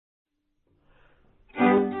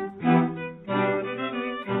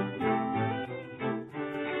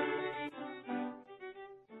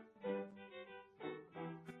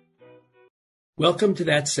Welcome to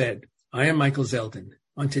That Said. I am Michael Zeldin.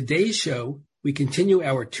 On today's show, we continue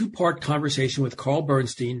our two-part conversation with Carl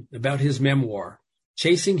Bernstein about his memoir,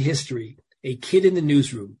 Chasing History, A Kid in the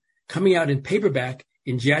Newsroom, coming out in paperback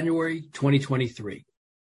in January 2023.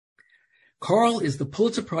 Carl is the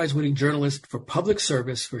Pulitzer Prize-winning journalist for public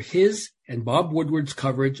service for his and Bob Woodward's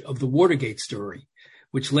coverage of the Watergate story,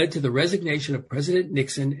 which led to the resignation of President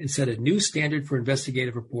Nixon and set a new standard for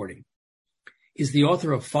investigative reporting. Is the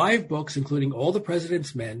author of 5 books, including All the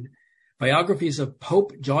President's Men, biographies of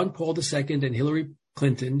Pope John Paul II and Hillary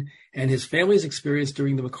Clinton, and his family's experience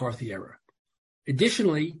during the McCarthy era.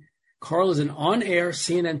 Additionally, Carl is an on-air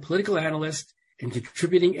CNN political analyst and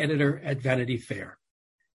contributing editor at Vanity Fair.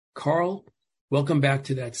 Carl, welcome back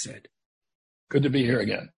to That Said. Good to be here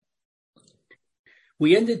again.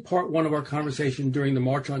 We ended part 1 of our conversation during the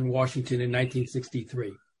March on Washington in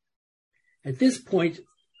 1963. At this point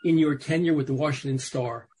in your tenure with the Washington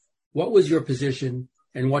Star, what was your position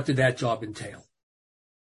and what did that job entail?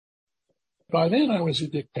 By then I was a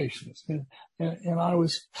dictationist and I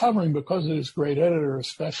was covering, because of this great editor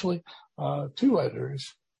especially, 2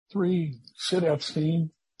 editors, 3, Sid Epstein,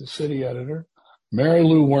 the city editor, Mary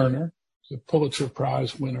Lou Werner, the Pulitzer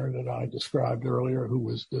Prize winner that I described earlier, who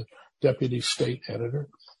was the deputy state editor.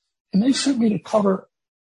 And they sent me to cover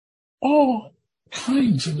all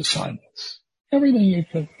kinds of assignments, everything you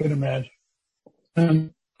could imagine.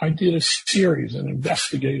 And I did a series, an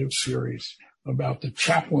investigative series, about the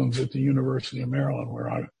chaplains at the University of Maryland, where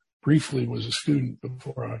I briefly was a student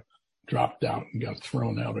before I dropped out and got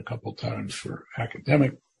thrown out a couple times for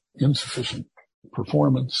academic insufficient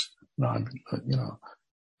performance. I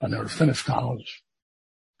never finished college.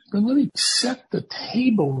 But let me set the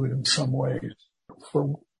table in some ways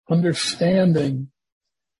for understanding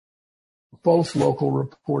both local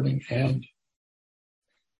reporting and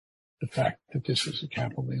the fact that this is the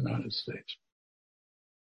capital of the United States.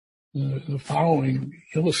 The following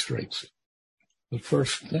illustrates it. The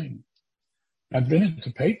first thing, I'd been at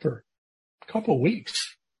the paper a couple of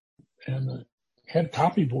weeks, and the head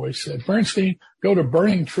copy boy said, "Bernstein, go to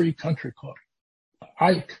Burning Tree Country Club.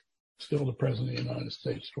 Ike, still the president of the United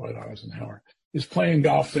States, Dwight Eisenhower, is playing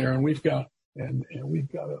golf there, and we've got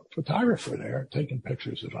a photographer there taking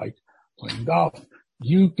pictures of Ike playing golf.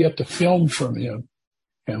 You get the film from him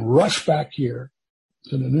and rush back here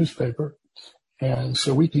to the newspaper, and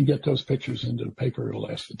so we can get those pictures into the paper of the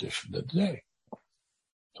last edition of the day."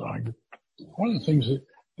 So one of the things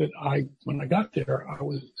that when I got there, I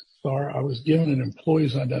was given an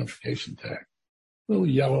employee's identification tag, a little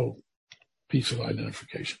yellow piece of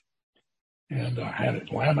identification. And I had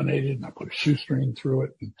it laminated, and I put a shoestring through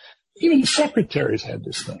it. And even the secretaries had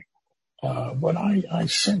this thing. But I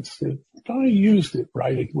sensed that if I used it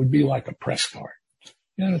right, it would be like a press card.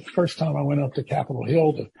 The first time I went up to Capitol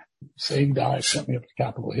Hill, the same guy sent me up to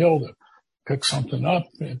Capitol Hill to pick something up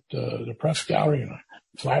at the press gallery, and I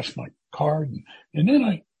flashed my card. And then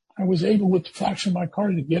I was able, with the flash of my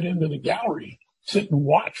card, to get into the gallery, sit and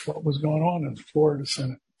watch what was going on in the floor of the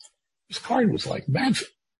Senate. This card was like magic.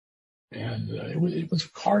 And it was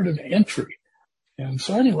a card of entry. And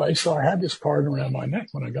so anyway, I had this card around my neck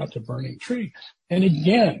when I got to Burning Tree. And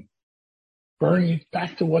again, burning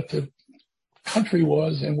back to what the country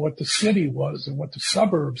was and what the city was and what the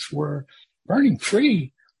suburbs were. Burning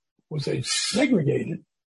Tree was a segregated.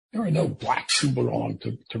 There were no blacks who belonged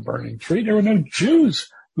to Burning Tree. There were no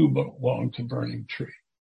Jews who belonged to Burning Tree.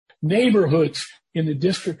 Neighborhoods in the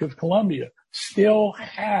District of Columbia still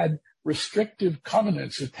had restrictive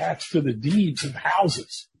covenants attached to the deeds of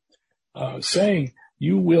houses, saying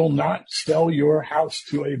you will not sell your house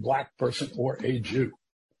to a black person or a Jew.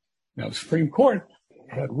 Now, the Supreme Court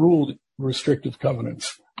had ruled restrictive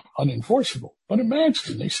covenants unenforceable, but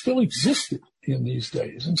imagine they still existed in these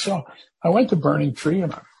days. And so I went to Burning Tree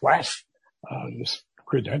and I flashed this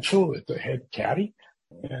credential at the head caddy,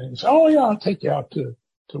 and he said, "Oh yeah, I'll take you out to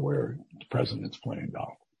where the president's playing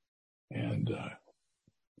golf." And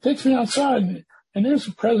takes me outside, and there's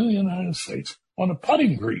the president of the United States on a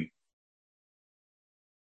putting green,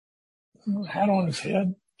 hat on his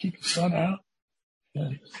head, keep the sun out,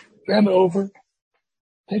 and bend over,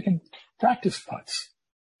 taking practice putts.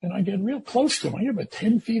 And I get real close to him. I get about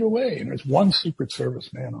 10 feet away, and there's one Secret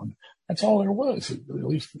Service man on. That's all there was, at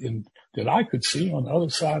least that I could see on the other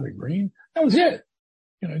side of the green. That was it.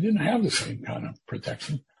 I didn't have the same kind of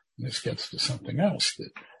protection. And this gets to something else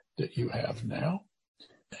that you have now.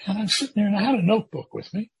 And I'm sitting there, and I had a notebook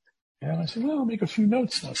with me. And I said, well, I'll make a few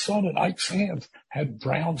notes. And I saw that Ike's hands had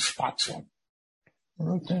brown spots on them. I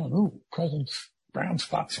wrote down, President's brown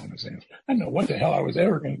spots on his hands. I didn't know what the hell I was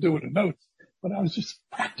ever going to do with a note, but I was just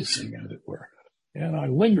practicing, as it were. And I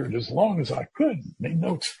lingered as long as I could, made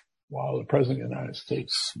notes while the President of the United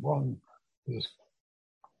States swung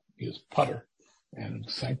his putter and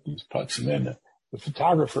sank these putts. And then the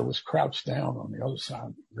photographer was crouched down on the other side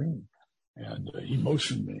of the green, and he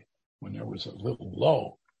motioned me when there was a little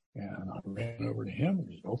lull. And I ran over to him, and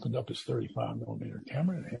he opened up his 35 millimeter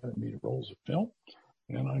camera and handed me the rolls of film.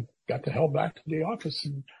 And I got the hell back to the office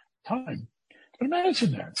in time. But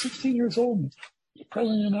imagine that, 16 years old, the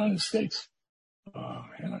President of the United States.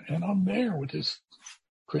 And I'm there with this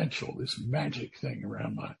credential, this magic thing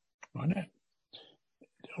around my neck.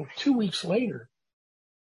 2 weeks later,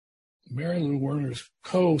 Mary Lou Werner's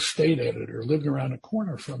co-state editor lived around the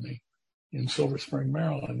corner from me in Silver Spring,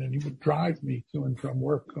 Maryland, and he would drive me to and from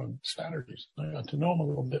work on Saturdays. I got to know him a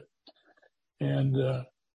little bit. And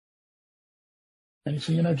he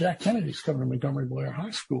said, Jack Kennedy's coming to Montgomery Blair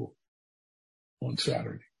High School on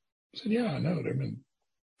Saturday. I said, yeah, I know. There have been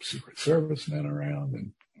Secret Service men around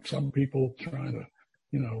and some people trying to,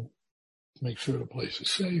 make sure the place is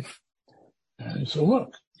safe. And he said,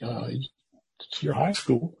 look, it's your high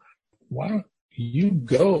school. Why don't you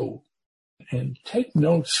go and take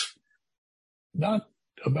notes, not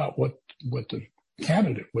about what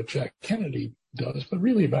Jack Kennedy does, but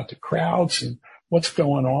really about the crowds and what's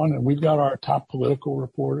going on. And we've got our top political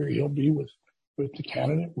reporter. He'll be with the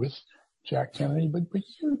candidate, with Jack Kennedy. But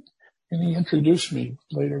you, and he introduced me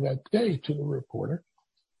later that day to the reporter.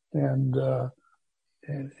 And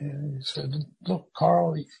he said, look,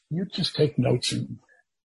 Carl, you just take notes and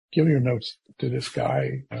give your notes to this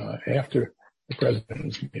guy, after the president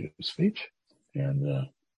has made his speech. And,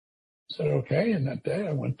 said, okay. And that day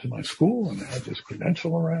I went to my school and I had this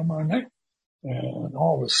credential around my neck. And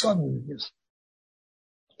all of a sudden, this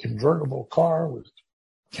convertible car with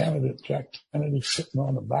candidate Jack Kennedy sitting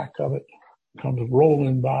on the back of it comes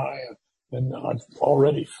rolling by. And I've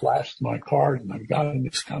already flashed my card and I've got in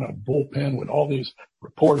this kind of bullpen with all these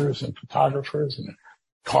reporters and photographers, and the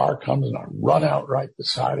car comes and I run out right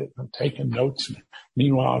beside it. I'm taking notes. And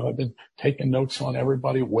meanwhile, I've been taking notes on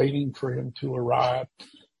everybody waiting for him to arrive.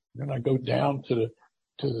 Then I go down to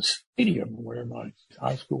the stadium where my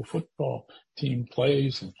high school football team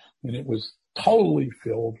plays, and it was totally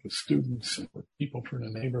filled with students and with people from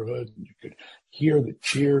the neighborhood. And you could hear the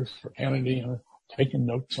cheers for Kennedy, and taking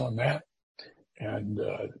notes on that. And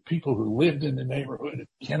the people who lived in the neighborhood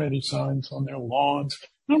had Kennedy signs on their lawns.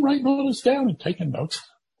 And I'm writing all this down and taking notes.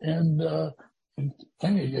 And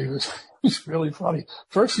Kennedy, it was really funny.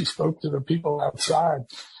 First, he spoke to the people outside,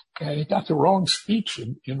 and he got the wrong speech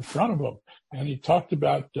in front of them. And he talked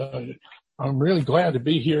about, I'm really glad to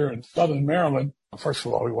be here in Southern Maryland. First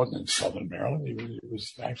of all, he wasn't in Southern Maryland. He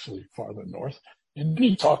was actually farther north. And then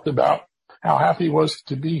he talked about how happy he was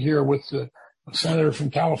to be here with the senator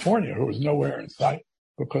from California, who was nowhere in sight,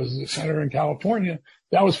 because the senator in California,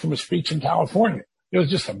 that was from a speech in California. It was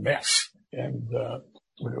just a mess. And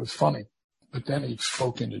it was funny. But then he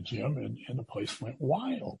spoke into Jim, and the place went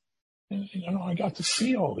wild. And, I got to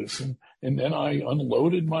see all this. And then I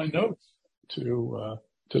unloaded my notes to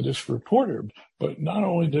this reporter. But not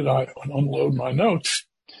only did I unload my notes,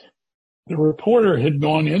 the reporter had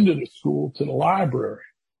gone into the school to the library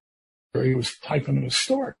where he was typing a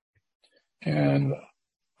story. And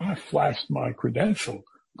I flashed my credential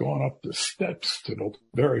going up the steps to the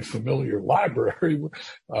very familiar library,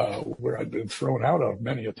 where I'd been thrown out of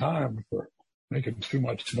many a time for making too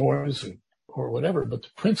much noise or whatever. But the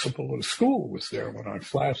principal of the school was there when I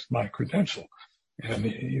flashed my credential. And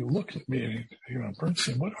he looked at me and,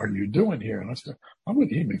 Bernstein, what are you doing here? And I said, I'm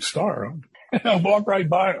with Evening Star. I walked right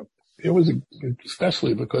by him. It was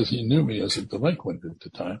especially because he knew me as a delinquent at the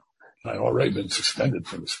time. I'd already been suspended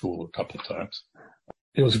from the school a couple of times.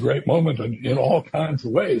 It was a great moment in all kinds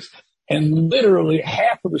of ways. And literally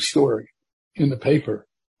half of the story in the paper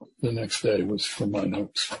the next day was from my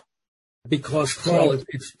notes. Because, Carl,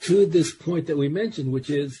 it's to this point that we mentioned, which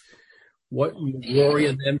is what Rory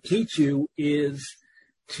and them teach you is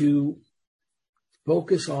to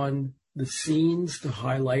focus on the scenes to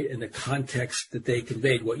highlight and the context that they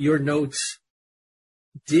conveyed. What your notes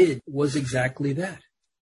did was exactly that.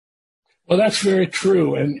 Well, that's very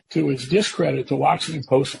true. And to his discredit, the Washington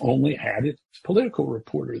Post only had its political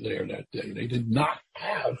reporter there that day. They did not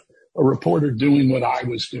have a reporter doing what I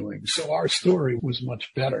was doing. So our story was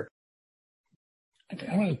much better.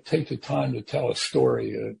 I'm going to take the time to tell a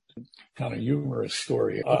story, a kind of humorous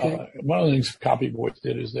story. Okay. One of the things Copy Boys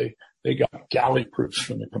did is they got galley proofs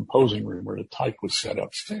from the composing room where the type was set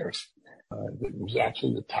upstairs. It was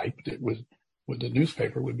actually the type that was what the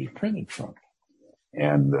newspaper would be printed from.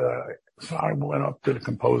 And so I went up to the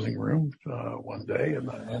composing room one day, and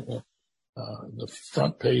the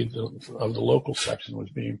front page of the local section was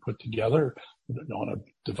being put together on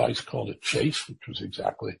a device called a Chase, which was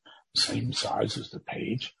exactly the same size as the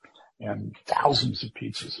page, and thousands of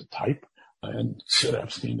pieces of type. And Sid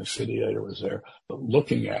Epstein, the city editor, was there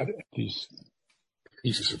looking at these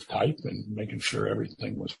pieces of type and making sure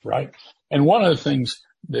everything was right. And one of the things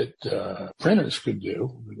that printers could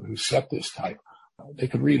do who set this type, they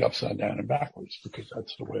could read upside down and backwards because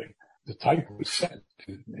that's the way the type was set.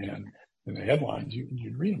 And in the headlines,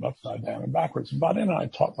 you'd read them upside down and backwards. And by then I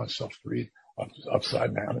taught myself to read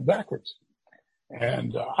upside down and backwards.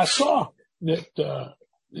 And I saw that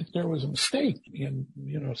there was a mistake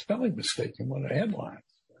a spelling mistake in one of the headlines.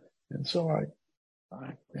 And so I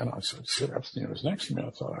said, Sid Epstein was next to me.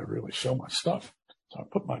 I thought I'd really show my stuff. So I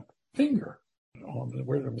put my finger on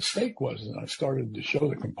where the mistake was, and I started to show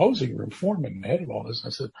the composing room foreman the head of all this. I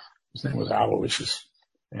said, his name was Aloysius.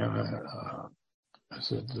 And I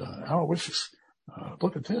said, Aloysius,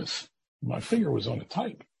 look at this. My finger was on the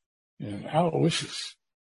type. And Aloysius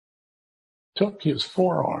took his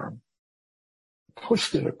forearm,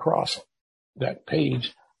 pushed it across that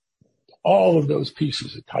page. All of those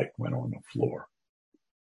pieces of type went on the floor.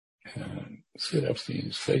 And Sid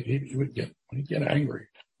Epstein's face, he would get, when he'd get angry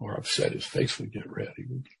or upset, his face would get red. He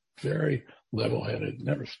would be very level-headed,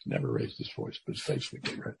 never raised his voice, but his face would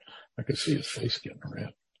get red. I could see his face getting red.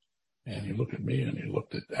 And he looked at me and he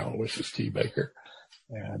looked at Aloysius T. Baker,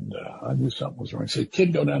 and I knew something was wrong. He said,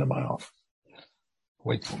 kid, go down to my office.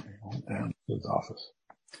 Wait for me. I went down to his office.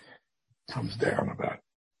 Comes down about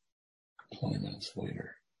 20 minutes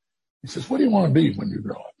later. He says, what do you want to be when you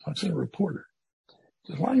grow up? I said, a reporter.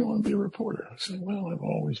 He says, why do you want to be a reporter? I said, well, I've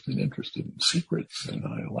always been interested in secrets, and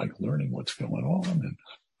I like learning what's going on, and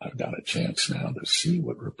I've got a chance now to see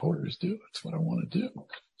what reporters do. That's what I want to do.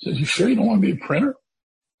 He says, you sure you don't want to be a printer?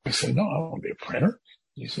 I said, no, I don't want to be a printer.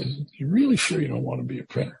 He says, you really sure you don't want to be a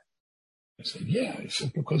printer? I said, yeah. He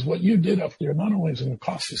said, because what you did up there not only is going to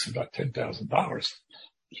cost us about $10,000,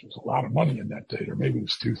 which was a lot of money in that day, or maybe it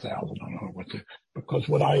was $2,000, I don't know what because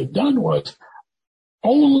what I had done was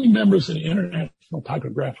only members of the International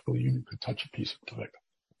Typographical Union could touch a piece of type.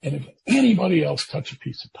 And if anybody else touched a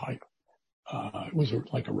piece of type, it was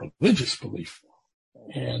like a religious belief.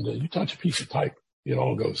 And you touch a piece of type, it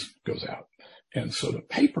all goes out. And so the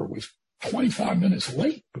paper was 25 minutes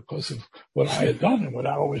late because of what I had done and what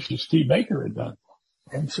Aloysius T. Baker had done.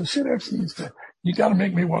 And so Sid Epstein said, you got to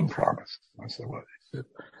make me one promise. I said, what? He said,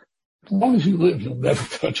 as long as you live, you'll never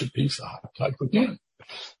touch a piece of type again.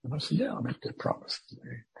 And I said, yeah, I'll make that promise.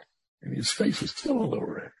 And his face was still a little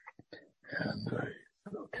red. And I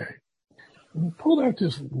said, okay. And he pulled out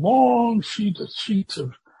this long sheets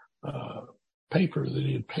of paper that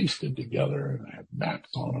he had pasted together, and I had maps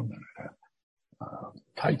on them, and it had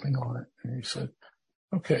typing on it. And he said,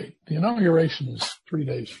 okay, the inauguration is 3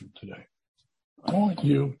 days from today. I want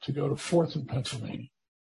you to go to 4th and Pennsylvania,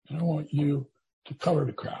 and I want you to cover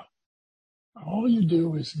the crowd. All you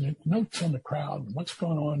do is make notes on the crowd and what's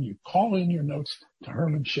going on. You call in your notes to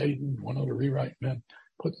Herman Shaden, one of the rewrite men,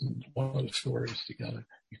 putting one of the stories together.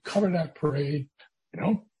 You cover that parade.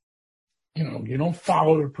 You don't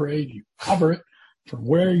follow the parade. You cover it from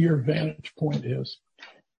where your vantage point is.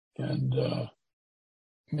 And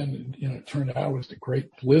it turned out it was the great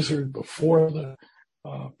blizzard before the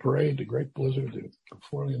parade, the great blizzard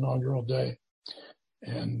before the inaugural day.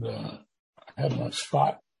 And I had my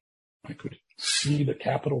spot. I could see the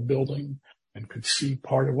Capitol building and could see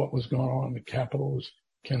part of what was going on in the Capitol as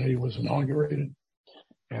Kennedy was inaugurated.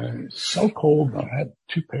 And it's so cold. I had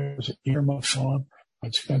 2 pairs of earmuffs on.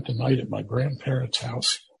 I'd spent the night at my grandparents'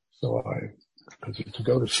 house. So because to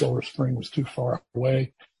go to Silver Spring was too far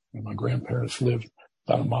away. And my grandparents lived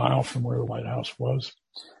about a mile from where the White House was.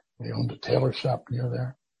 They owned a tailor shop near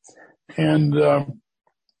there. And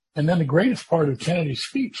then the greatest part of Kennedy's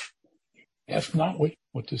speech, ask not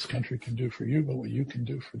what this country can do for you, but what you can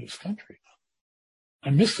do for this country. I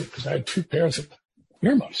missed it because I had 2 pairs of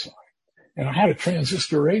earmuffs on. And I had a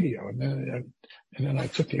transistor radio. And then I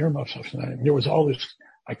took the earmuffs off, and there was all this,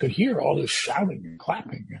 I could hear all this shouting and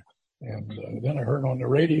clapping. And then I heard on the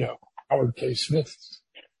radio, Howard K. Smith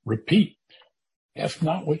repeat, ask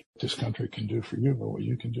not what this country can do for you, but what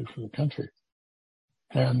you can do for the country.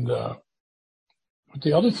 And but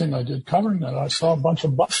the other thing I did covering that, I saw a bunch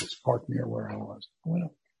of buses parked near where I was.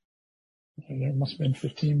 Well, there must have been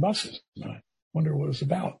 15 buses. And I wonder what it was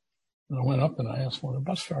about. And I went up and I asked one of the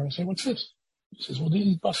bus drivers, I said, what's this? He says, well,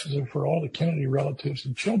 these buses are for all the Kennedy relatives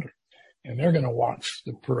and children. And they're going to watch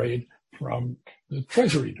the parade from the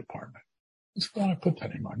Treasury Department. So I put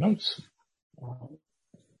that in my notes.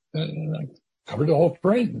 And I covered the whole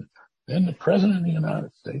parade. Then the President of the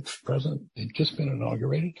United States, had just been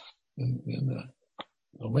inaugurated in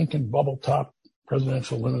the Lincoln bubble top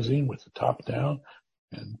presidential limousine with the top down,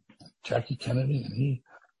 and Jackie Kennedy, and he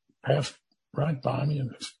passed right by me, and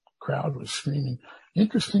this crowd was screaming.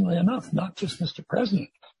 Interestingly enough, not just Mr. President,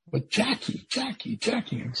 but Jackie.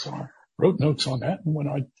 And so I wrote notes on that, and when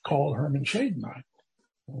I called Herman Shade and I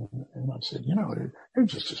said,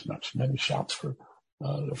 there's just as many shouts for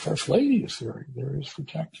the First Lady as there is for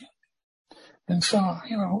Jackie. And so,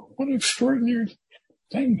 what an extraordinary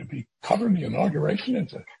thing to be covering the inauguration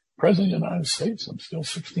as the President of the United States. I'm still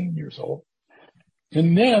 16 years old.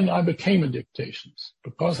 And then I became a dictationist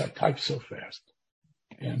because I typed so fast.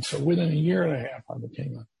 And so within a year and a half, I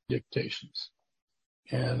became a dictationist.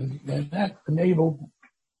 And that enabled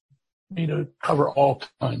me to cover all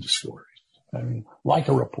kinds of stories. I mean, like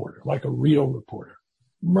a reporter, like a real reporter.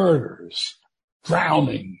 Murders,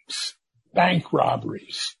 drownings, bank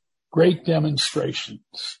robberies, great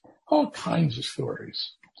demonstrations, all kinds of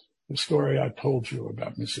stories. The story I told you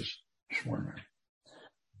about Mrs. Schwerner.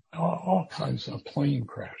 All kinds of plane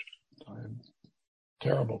crash.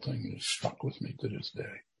 Terrible thing that stuck with me to this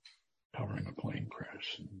day, covering a plane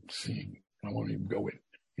crash and seeing, I won't even go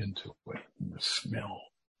into it, and the smell,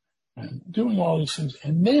 and doing all these things.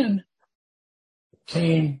 And then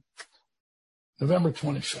came November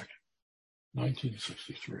 22nd,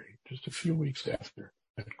 1963, just a few weeks after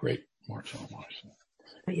that great March on Washington.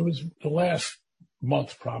 It was the last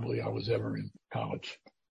month probably I was ever in college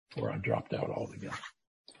before I dropped out altogether.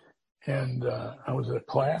 And I was at a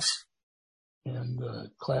class, and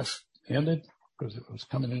class ended because it was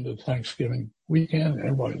coming into Thanksgiving weekend, and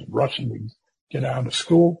everybody was rushing to get out of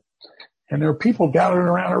school. And there were people gathered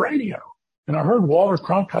around a radio. And I heard Walter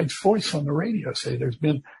Cronkite's voice on the radio say there's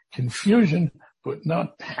been confusion, but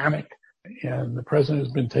not panic. And the president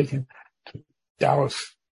has been taken to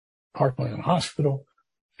Dallas Parkland Hospital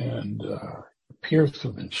and appears to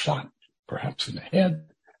have been shot, perhaps in the head.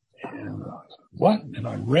 And what? And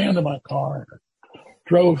I ran to my car and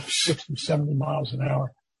drove 60, 70 miles an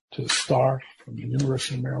hour to the Star from the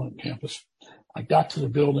University of Maryland campus. I got to the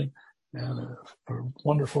building, and a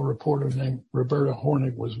wonderful reporter named Roberta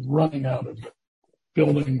Hornig was running out of the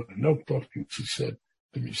building with a notebook, and she said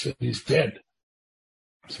to me, he's dead.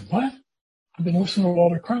 I said, what? I've been listening to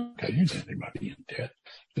Walter Cronkite. You didn't think about being dead.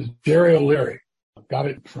 It was Jerry O'Leary. I got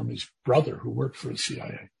it from his brother who worked for the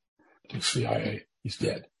CIA. The CIA, he's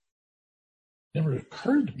dead. Never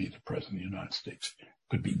occurred to me the President of the United States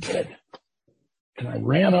could be dead. And I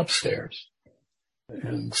ran upstairs,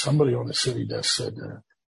 and somebody on the city desk said,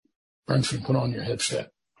 Bernstein, put on your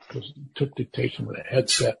headset, because it took dictation with a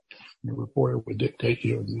headset, and the reporter would dictate to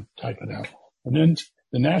you and you'd type it out. And then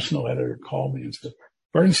the national editor called me and said,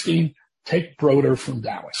 Bernstein, take Broder from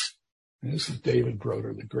Dallas. And this is David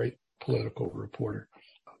Broder, the great political reporter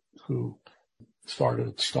who started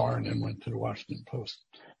at the Star and then went to the Washington Post.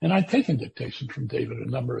 And I'd taken dictation from David a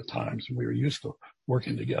number of times, and we were used to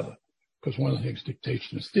working together. Because one of the things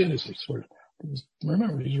dictationists did is they sort of,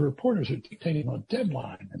 remember, these reporters are dictating on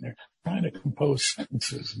deadline, and they're trying to compose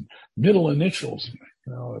sentences and middle initials,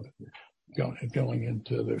 going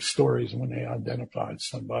into their stories when they identified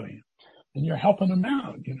somebody. And you're helping them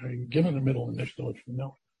out. You're giving a middle initial if you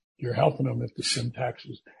know. You're helping them if the syntax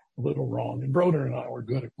is a little wrong. And Broder and I were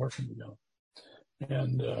good at working together.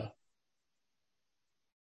 And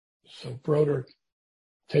so Broder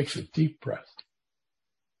takes a deep breath.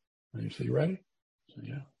 And he said, you ready? I said,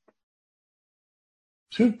 yeah.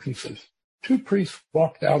 Two priests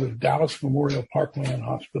walked out of Dallas Memorial Parkland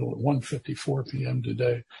Hospital at 1:54 p.m.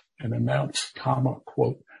 today and announced,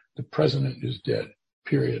 quote, the president is dead,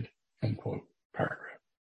 period, end quote, paragraph.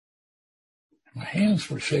 My hands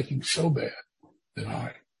were shaking so bad that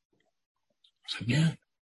I said, again,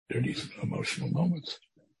 there are these emotional moments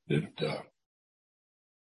that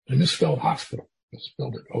they misspelled hospital. They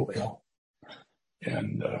spelled it O-L.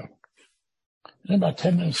 And then about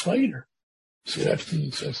 10 minutes later, Sid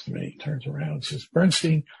Epstein says to me, turns around and says,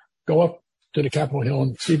 Bernstein, go up to the Capitol Hill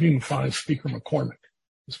and see if you can find Speaker McCormick,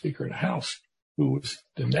 the Speaker of the House, who was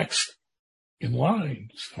the next in line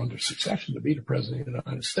under succession to be the President of the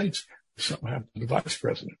United States. Something happened to the Vice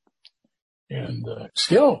President. And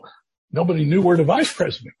still, nobody knew where the Vice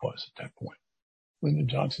President was at that point. Lyndon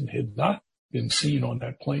Johnson had not been seen on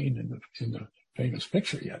that plane in the famous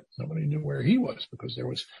picture yet. Nobody knew where he was because there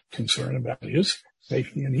was concern about his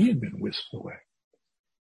safety, and he had been whisked away.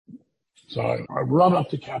 So I run up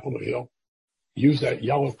to Capitol Hill, use that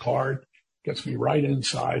yellow card, gets me right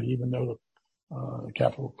inside, even though the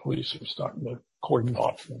Capitol Police are starting to cordon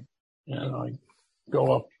off. And I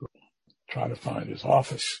go up, try to find his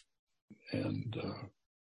office, and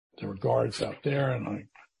there were guards out there, and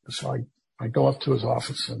I go up to his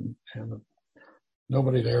office and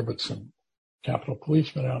nobody there but some Capitol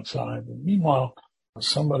policemen outside. And meanwhile,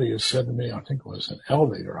 somebody has said to me, I think it was an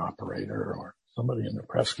elevator operator or somebody in the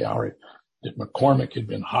press gallery, that McCormick had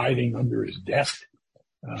been hiding under his desk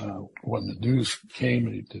when the news came,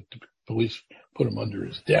 and the police put him under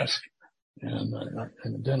his desk. And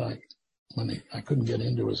then when I couldn't get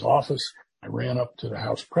into his office, I ran up to the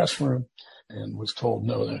House press room and was told,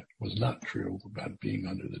 no, that was not true about being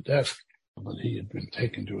under the desk, but he had been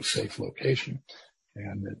taken to a safe location,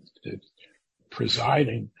 and that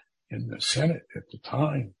presiding in the Senate at the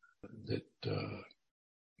time that the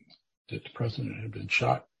president had been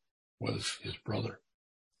shot was his brother,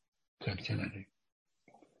 Ted Kennedy.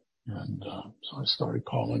 And so I started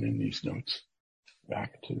calling in these notes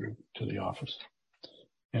back to the office.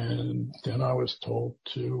 And then I was told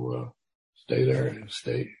to stay there and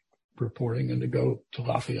stay reporting and to go to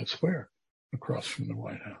Lafayette Square across from the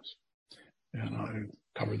White House. And I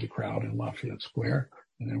covered the crowd in Lafayette Square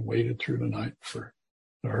and then waited through the night for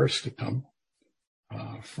the hearse to come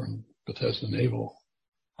from Bethesda Naval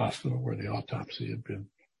Hospital, where the autopsy had been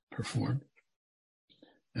performed.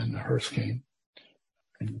 And the hearse came,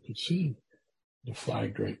 and you could see the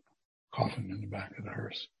flag draped coffin in the back of the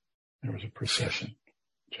hearse. There was a procession,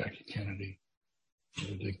 Jackie Kennedy,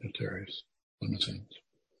 the dignitaries, limousines.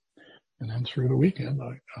 And then through the weekend,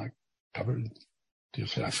 I covered the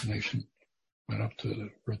assassination, went up to the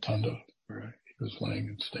rotunda where he was laying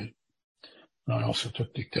in state. And I also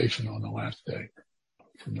took dictation on the last day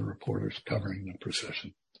from the reporters covering the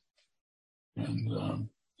procession.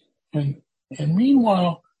 And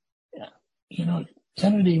meanwhile,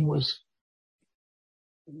 Kennedy was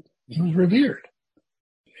revered.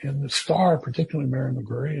 And the star, particularly Mary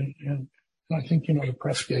McGurry, and I think, the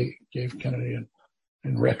press gave Kennedy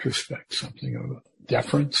in retrospect something of a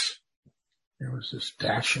deference. There was this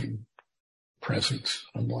dashing presence,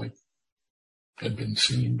 unlike had been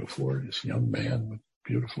seen before, this young man with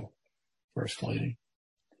beautiful first lady.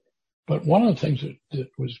 But one of the things that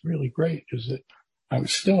was really great is that I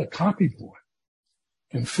was still a copy boy.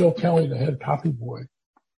 And Phil Kelly, the head copy boy,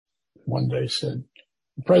 one day said,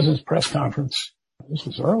 the president's press conference, this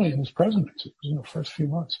was early in his presidency, it was in the first few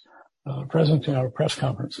months, the president had a press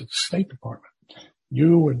conference at the State Department.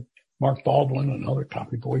 You and Mark Baldwin, another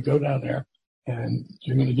copy boy, go down there and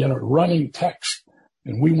you're going to get a running text.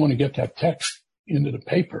 And we want to get that text into the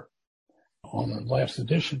paper on the last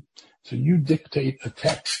edition. So you dictate a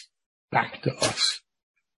text back to us,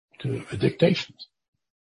 to a dictation,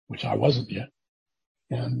 which I wasn't yet.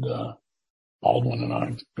 And Baldwin and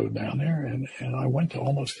I go down there, and I went to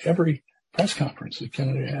almost every press conference that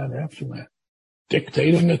Kennedy had after that,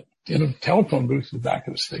 dictating it in a telephone booth at the back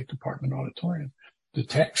of the State Department auditorium, the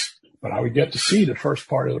text. But I would get to see the first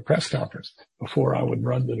part of the press conference before I would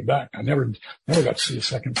run to the back. I never got to see the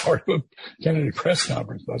second part of a Kennedy press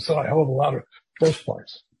conference, but I saw a hell of a lot of first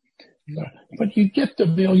parts. But you get the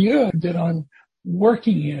milieu that I'm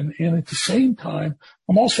working in, and at the same time,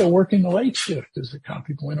 I'm also working the late shift as a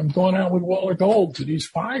copy boy. I'm going out with Walter Gold to these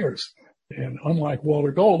fires. And unlike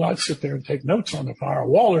Walter Gold, I'd sit there and take notes on the fire.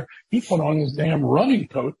 Walter, he put on his damn running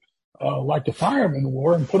coat, like the fireman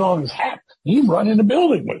wore, and put on his hat. He'd run in the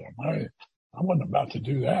building with him. I wasn't about to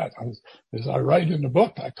do that. As I write in the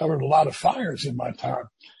book, I covered a lot of fires in my time,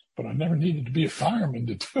 but I never needed to be a fireman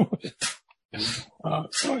to do it.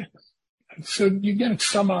 So you get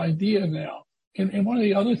some idea now. And one of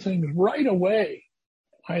the other things, right away,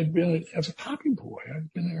 I had been, as a copy boy,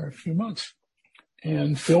 I'd been there a few months.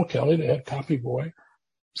 And Phil Kelly, the head copy boy,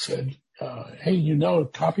 said, hey,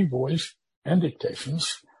 copy boys and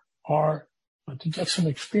dictations are, to get some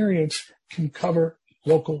experience, can cover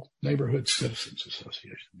local neighborhood citizens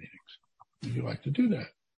association meetings. Would you like to do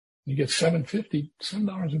that? You get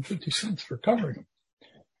 $7.50 for covering them.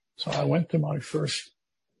 So I went to my first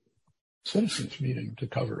citizens meeting to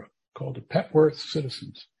cover it, called the Petworth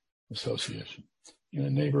Citizens Association, in a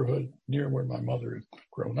neighborhood near where my mother had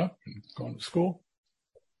grown up and gone to school.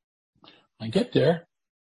 I get there,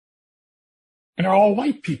 and they're all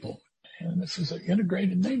white people, and this is an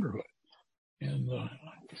integrated neighborhood. And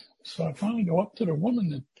so I finally go up to the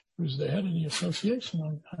woman that was the head of the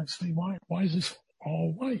association. I say, why is this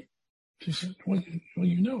all white? She said, well,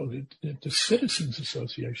 the Citizens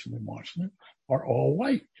Association in Washington are all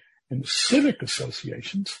white, and the civic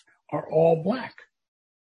associations are all black.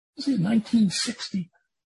 This is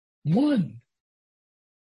 1961.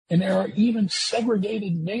 And there are even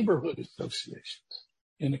segregated neighborhood associations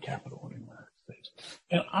in the capital of the United States.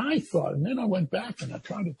 And I thought, and then I went back and I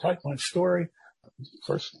tried to type my story.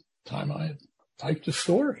 First time I had typed a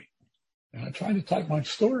story. And I tried to type my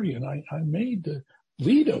story, and I made the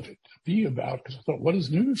lead of it to be about, because I thought, what is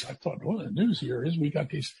news? I thought, well, the news here is we got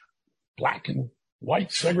these black and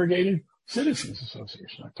white segregated citizens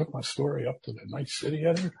association. I took my story up to the nice city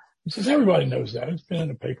editor. He says, everybody knows that. It's been in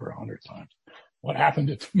the paper 100 times. What happened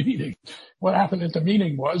at the meeting? What happened at the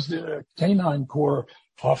meeting was the Canine Corps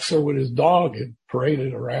officer with his dog had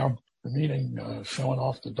paraded around the meeting, showing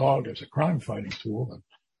off the dog as a crime fighting tool.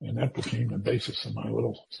 And that became the basis of my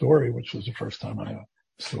little story, which was the first time I had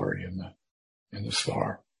a story in the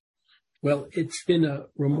Star. Well, it's been a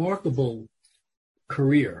remarkable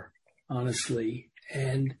career, honestly.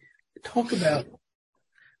 And talk about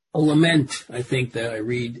a lament, I think, that I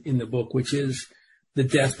read in the book, which is the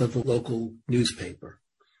death of the local newspaper.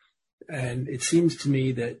 And it seems to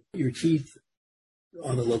me that your teeth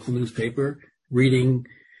on the local newspaper, reading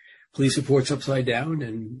police reports upside down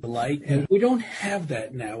and the like. And we don't have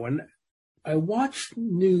that now. And I watch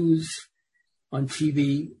news on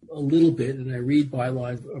TV a little bit, and I read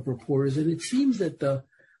bylines of reporters, and it seems that the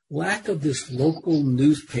lack of this local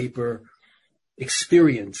newspaper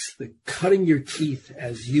experience, the cutting your teeth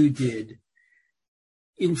as you did,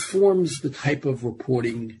 informs the type of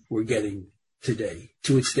reporting we're getting today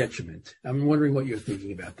to its detriment. I'm wondering what you're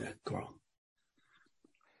thinking about that, Carl.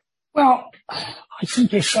 Well, I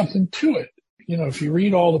think there's something to it. You know, if you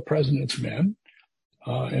read All the President's Men,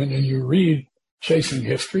 and then you read Chasing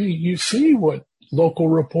History, you see what local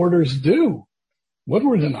reporters do.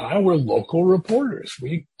 Woodward and I were local reporters.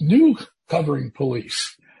 We knew covering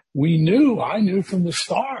police. I knew from the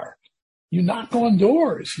Star. You knock on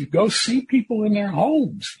doors. You go see people in their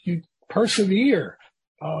homes. You persevere.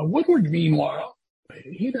 Woodward, meanwhile,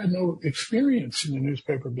 he'd had no experience in the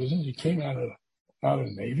newspaper business. He came out of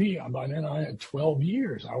the Navy. By then I had 12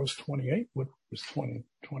 years. I was 28. Woodward was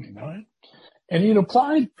 29. And he'd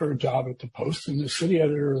applied for a job at the Post, and the city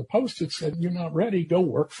editor of the Post had said, you're not ready. Go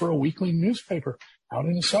work for a weekly newspaper out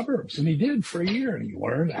in the suburbs. And he did for a year, and he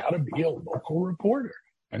learned how to be a local reporter,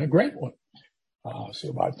 and a great one.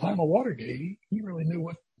 So by the time of Watergate, he really knew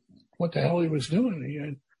what the hell he was doing. He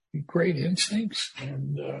had great instincts.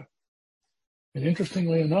 And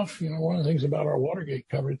interestingly enough, you know, one of the things about our Watergate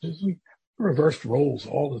coverage is we reversed roles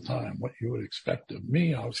all the time. What you would expect of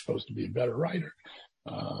me, I was supposed to be a better writer.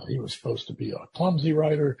 He was supposed to be a clumsy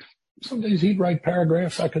writer. Some days he'd write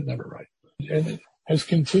paragraphs I could never write. And it has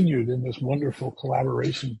continued in this wonderful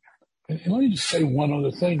collaboration. And let me just say one other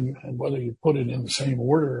thing, and whether you put it in the same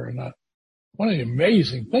order or not. One of the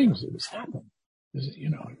amazing things that has happened is that, you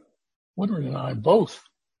know, Woodward and I both,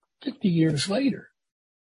 50 years later,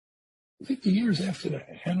 50 years after the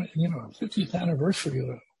 50th anniversary of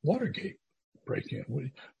the Watergate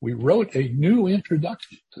break-in, we wrote a new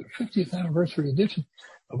introduction to the 50th anniversary edition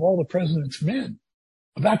of All the President's Men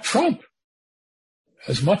about Trump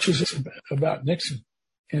as much as it's about Nixon.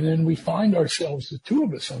 And then we find ourselves, the two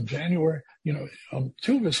of us on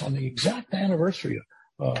the exact anniversary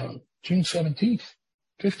of June 17th,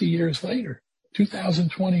 50 years later,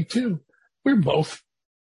 2022, we're both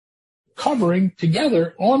covering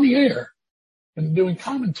together on the air and doing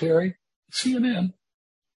commentary at CNN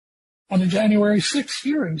on the January 6th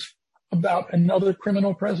hearings about another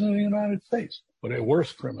criminal president of the United States, but a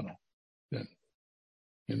worse criminal than,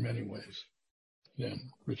 in many ways, than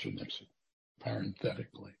Richard Nixon,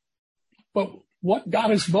 parenthetically. But what got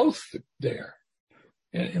us both there?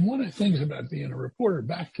 And one of the things about being a reporter,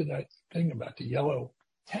 back to that thing about the yellow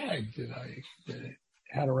tag that I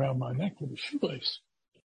had around my neck with a shoelace.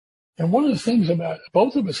 And one of the things about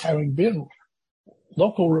both of us having been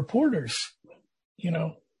local reporters, you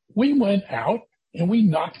know, we went out and we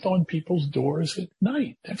knocked on people's doors at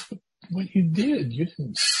night. That's what you did. You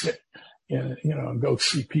didn't sit and, and go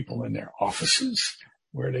see people in their offices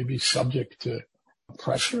where they'd be subject to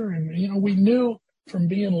pressure. And, we knew from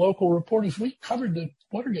being local reporters, we covered the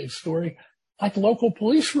Watergate story like local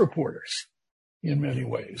police reporters in many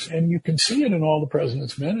ways. And you can see it in All the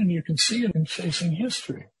President's Men, and you can see it in Chasing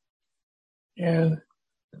History.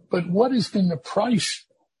 But what has been the price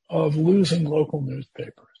of losing local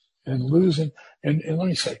newspapers and losing, and let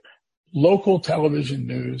me say, local television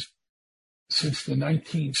news since the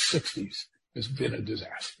 1960s has been a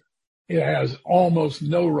disaster. It has almost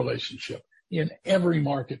no relationship in every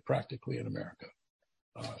market practically in America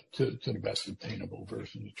to the best obtainable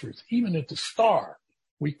version of the truth. Even at the Star,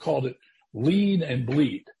 we called it lead and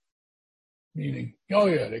bleed, meaning,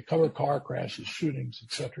 they cover car crashes, shootings,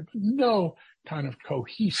 etc., but no kind of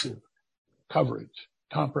cohesive coverage,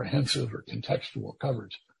 comprehensive or contextual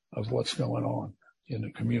coverage of what's going on in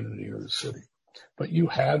the community or the city. But you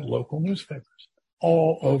had local newspapers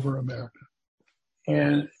all over America.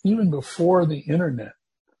 And even before the internet,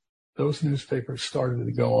 those newspapers started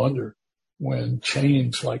to go under when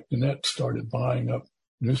chains like Gannett started buying up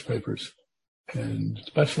newspapers, and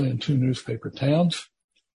especially in 2 newspaper towns,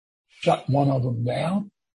 shut one of them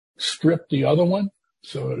down, stripped the other one.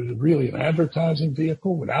 So it was really an advertising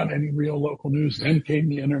vehicle without any real local news. Then came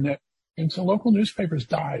the internet. And so local newspapers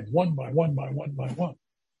died one by one by one by one.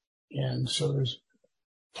 And so there's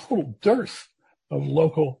total dearth of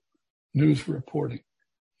local news reporting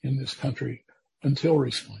in this country until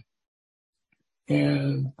recently.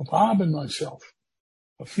 And Bob and myself,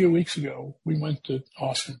 a few weeks ago, we went to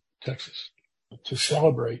Austin, Texas, to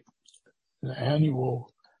celebrate the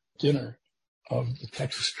annual dinner of the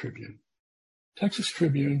Texas Tribune. Texas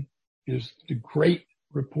Tribune is the great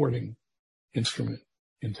reporting instrument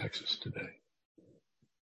in Texas today.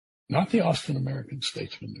 Not the Austin American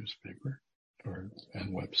Statesman newspaper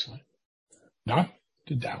and website. Not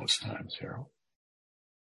the Dallas Times Herald.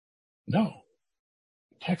 No.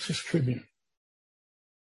 Texas Tribune.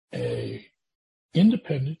 A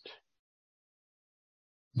independent,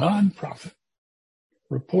 nonprofit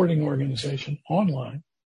reporting organization online,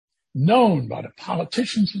 known by the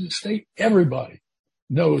politicians of the state. Everybody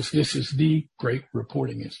knows this is the great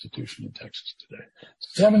reporting institution in Texas today.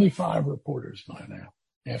 75 reporters by now,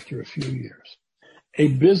 after a few years. A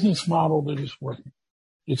business model that is working.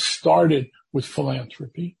 It started with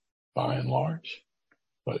philanthropy, by and large,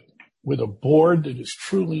 but with a board that is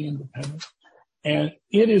truly independent. And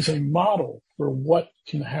it is a model for what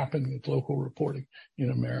can happen with local reporting in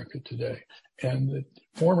America today. And the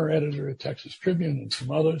former editor of Texas Tribune and some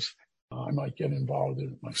others, I might get involved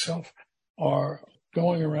in it myself, are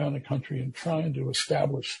going around the country and trying to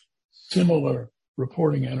establish similar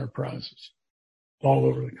reporting enterprises all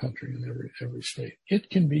over the country in every state. It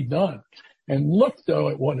can be done. And look, though,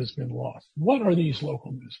 at what has been lost. What are these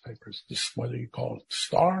local newspapers? Just whether you call it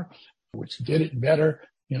Star, which did it better.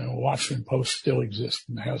 You know, Washington Post still exists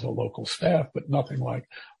and has a local staff, but nothing like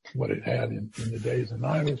what it had in the days when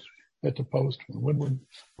I was at the Post, when Woodward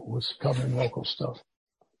was covering local stuff.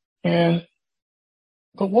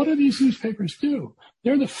 But what do these newspapers do?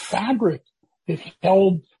 They're the fabric that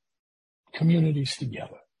held communities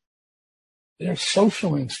together. They're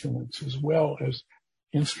social instruments as well as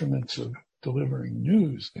instruments of delivering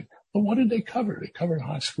news. But what did they cover? They covered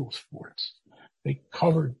high school sports. They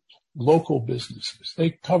covered local businesses.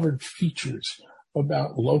 They covered features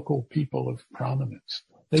about local people of prominence.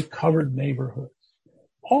 They covered neighborhoods.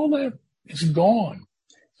 All that is gone.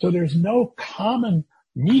 So there's no common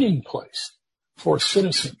meeting place for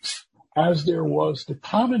citizens, as there was the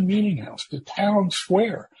common meeting house. The town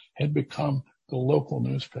square had become the local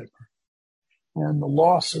newspaper. And the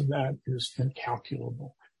loss of that is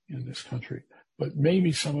incalculable in this country. But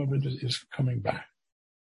maybe some of it is coming back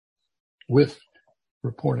with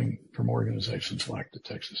reporting from organizations like the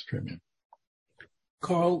Texas Tribune.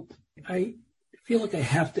 Carl, I feel like I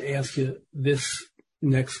have to ask you this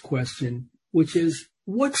next question, which is,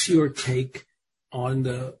 what's your take on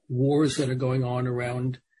the wars that are going on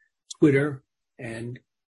around Twitter and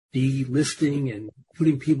delisting and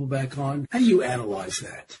putting people back on? How do you analyze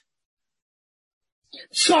that?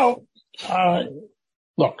 So,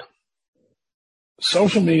 look,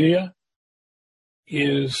 social media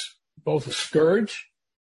is both a scourge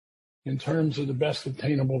in terms of the best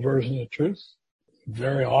obtainable version of truth.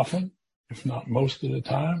 Very often, if not most of the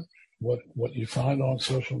time, what you find on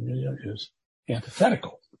social media is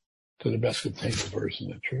antithetical to the best obtainable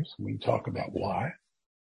version of truth. We can talk about why.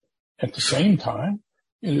 At the same time,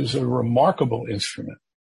 it is a remarkable instrument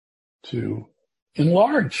to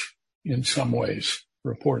enlarge, in some ways,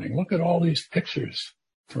 reporting. Look at all these pictures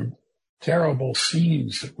from terrible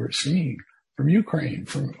scenes that we're seeing from Ukraine,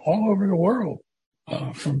 from all over the world,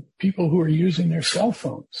 from people who are using their cell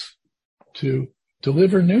phones to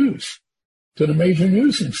deliver news to the major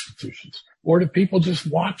news institutions, or to people just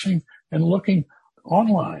watching and looking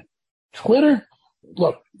online. Twitter,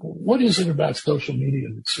 look, what is it about social media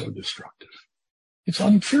that's so destructive? It's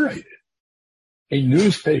uncurated. A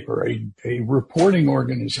newspaper, a reporting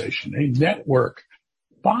organization, a network,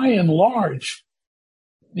 by and large,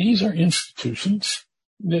 these are institutions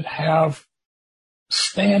that have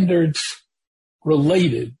standards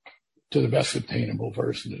related to the best obtainable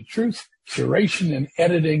version of the truth, curation and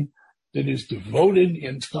editing that is devoted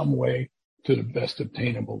in some way to the best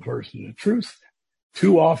obtainable version of the truth.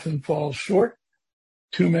 Too often falls short.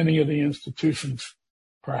 Too many of the institutions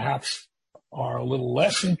perhaps are a little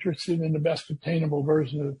less interested in the best obtainable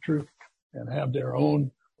version of the truth and have their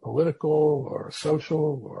own political or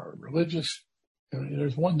social or religious. And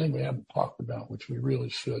there's one thing we haven't talked about, which we really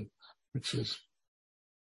should, which is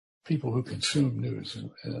people who consume news.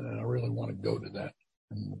 And I really want to go to that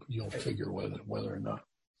and you'll figure whether or not.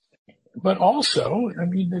 But also, I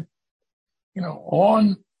mean,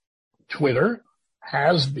 on Twitter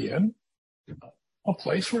has been a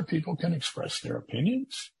place where people can express their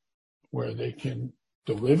opinions, where they can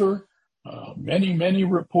deliver. Many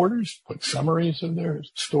reporters put summaries of their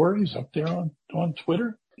stories up there on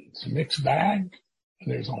Twitter. It's a mixed bag.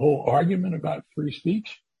 There's a whole argument about free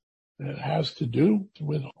speech that has to do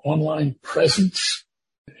with online presence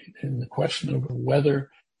and the question of whether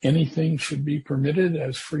anything should be permitted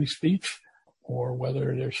as free speech or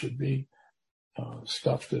whether there should be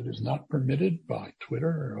stuff that is not permitted by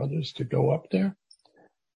Twitter or others to go up there.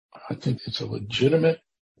 I think it's a legitimate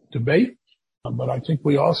debate, but I think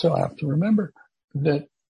we also have to remember that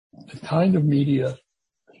the kind of media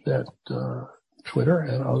that Twitter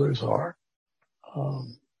and others are,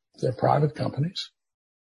 they're private companies.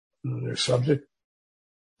 They're subject,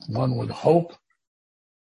 one would hope,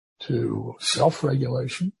 to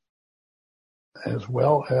self-regulation, as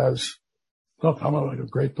well as, look, I'm a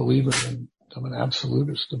great believer in, I'm an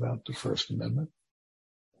absolutist about the First Amendment,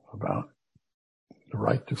 about the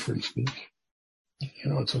right to free speech.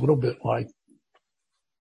 It's a little bit like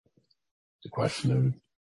the question of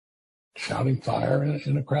shouting fire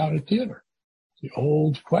in a crowded theater. The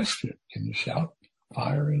old question, can you shout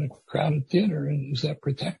fire in a crowded theater, and is that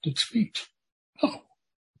protected speech? No,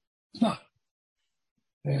 it's not.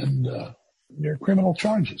 And there are criminal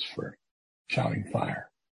charges for shouting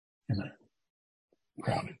fire in a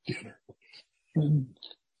crowded theater. And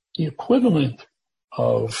the equivalent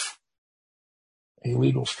of a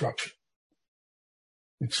legal structure,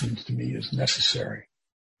 it seems to me, is necessary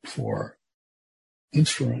for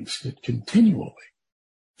instruments that continually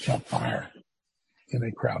shout fire in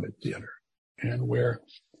a crowded theater, and where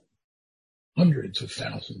hundreds of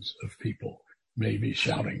thousands of people may be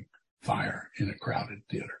shouting fire in a crowded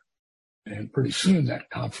theater. And pretty soon that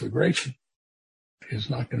conflagration is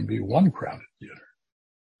not going to be one crowded theater.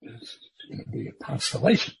 It's going to be a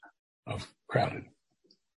constellation of crowded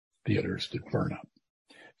theaters that burn up.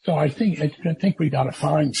 So I think we got to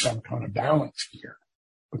find some kind of balance here,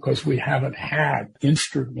 because we haven't had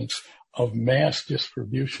instruments of mass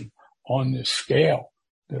distribution on this scale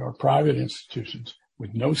that are private institutions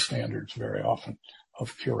with no standards very often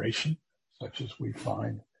of curation, such as we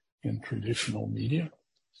find in traditional media.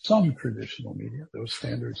 Some traditional media, those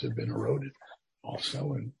standards have been eroded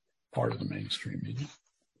also in part of the mainstream media.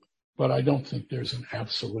 But I don't think there's an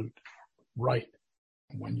absolute right.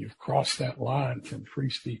 When you've crossed that line from free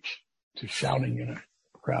speech to shouting in a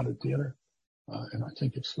crowded theater, and I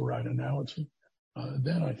think it's the right analogy,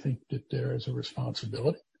 then I think that there is a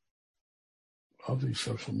responsibility of these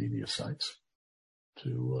social media sites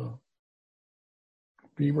to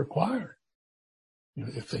be required.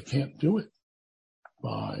 If they can't do it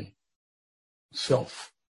by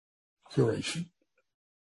self-curation,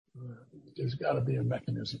 there's got to be a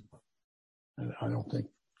mechanism. And I don't think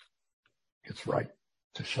it's right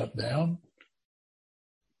to shut down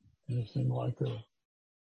anything like a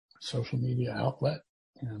social media outlet.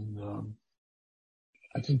 And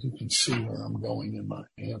I think you can see where I'm going in my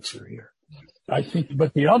answer here.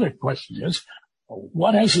 But the other question is,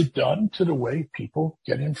 what has it done to the way people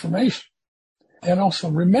get information? And also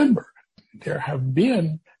remember, there have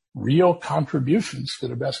been real contributions to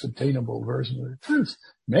the best obtainable version of the truth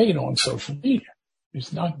made on social media.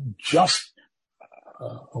 It's not just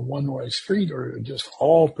a one-way street or just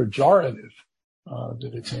all pejorative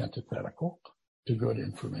that it's antithetical to good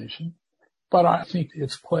information. But I think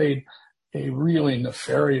it's played a really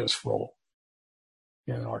nefarious role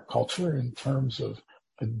in our culture in terms of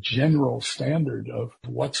a general standard of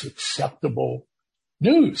what's acceptable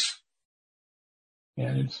news.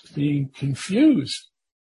 And it's being confused,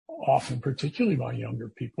 often particularly by younger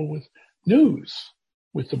people, with news,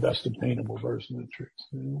 with the best obtainable version of the truth.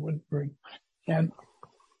 And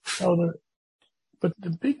so but the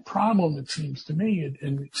big problem, it seems to me,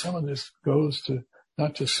 and some of this goes to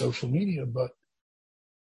not just social media, but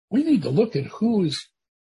we need to look at who is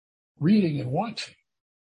reading and watching.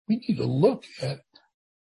 We need to look at,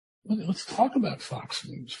 let's talk about Fox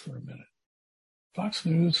News for a minute. Fox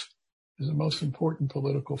News is the most important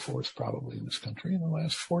political force probably in this country in the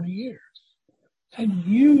last 40 years. It's had a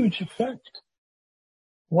huge effect.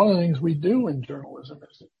 One of the things we do in journalism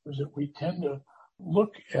is that we tend to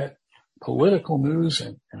look at political news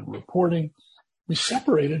and reporting. We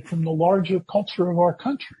separate it from the larger culture of our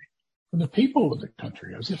country, from the people of the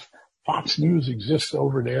country, as if Fox News exists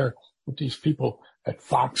over there with these people at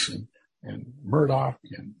Fox and Murdoch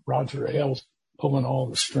and Roger Ailes pulling all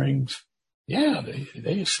the strings. Yeah,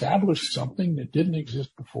 they established something that didn't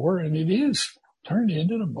exist before, and it is turned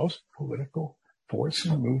into the most political force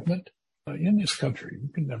and movement in this country. You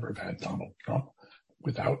could never have had Donald Trump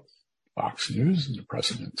without Fox News and the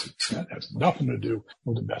precedents it set. It has nothing to do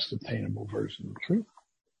with the best obtainable version of the truth.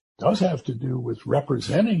 It does have to do with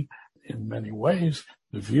representing, in many ways,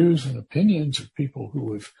 the views and opinions of people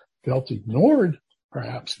who have felt ignored,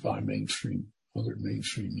 perhaps by other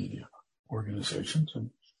mainstream media organizations.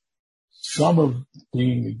 And some of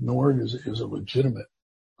being ignored is a legitimate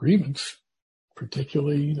grievance,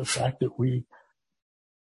 particularly the fact that we,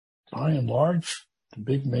 by and large, the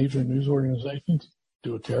big major news organizations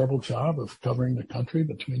do a terrible job of covering the country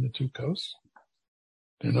between the two coasts.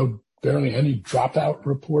 There are barely any dropout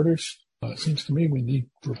reporters. It seems to me we need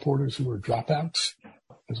reporters who are dropouts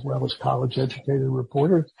as well as college-educated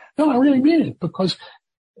reporters. No, I really mean it, because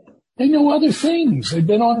they know other things. They've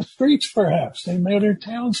been on the streets, perhaps. They know their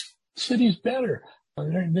towns, cities better.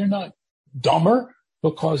 They're not dumber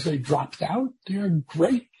because they dropped out. They're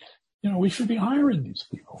great. We should be hiring these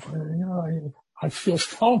people. I feel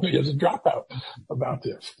strongly as a dropout about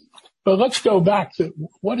this. But let's go back to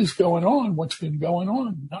what is going on, what's been going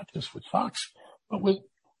on, not just with Fox, but with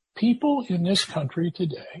people in this country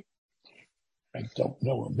today. I don't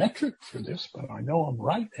know a metric for this, but I know I'm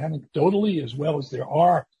right anecdotally, as well as there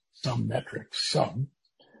are some metrics,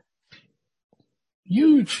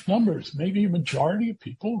 huge numbers, maybe a majority of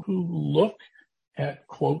people who look at,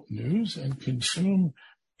 quote, news and consume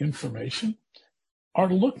information are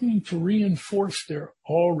looking to reinforce their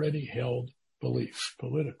already held beliefs,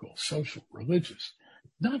 political, social, religious,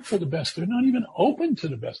 not for the best. They're not even open to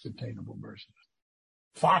the best obtainable version.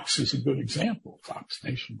 Fox is a good example, Fox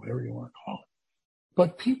Nation, whatever you want to call it.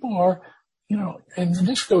 But people are, and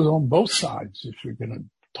this goes on both sides if you're going to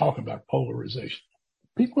talk about polarization.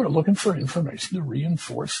 People are looking for information to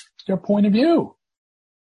reinforce their point of view.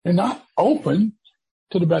 They're not open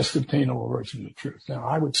to the best obtainable version of the truth. Now,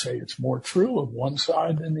 I would say it's more true of one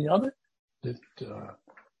side than the other.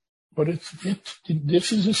 But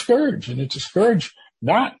this is a scourge, and it's a scourge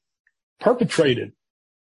not perpetrated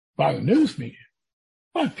by the news media,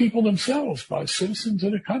 by people themselves, by citizens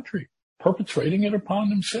of the country, perpetrating it upon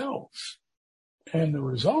themselves. And the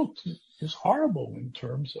result is horrible in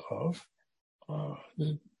terms of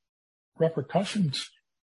the repercussions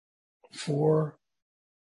for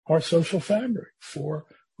our social fabric, for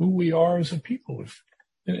who we are as a people.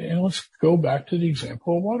 And let's go back to the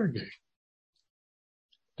example of Watergate.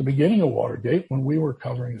 The beginning of Watergate, when we were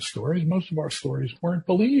covering the stories, most of our stories weren't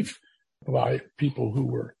believed by people who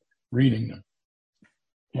were reading them,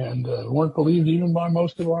 and weren't believed even by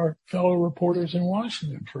most of our fellow reporters in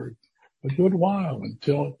Washington for a good while,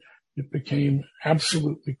 until it became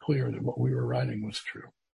absolutely clear that what we were writing was true.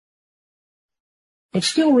 But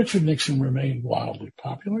still, Richard Nixon remained wildly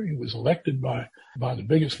popular. He was elected by the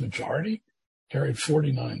biggest majority, carried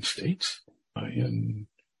 49 states in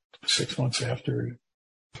 6 months after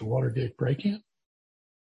the Watergate break-in,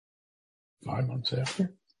 5 months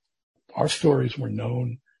after. Our stories were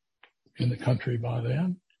known in the country by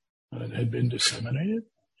then. It had been disseminated.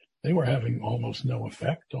 They were having almost no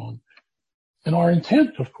effect on. And our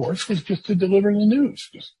intent, of course, was just to deliver the news,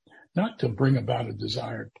 just not to bring about a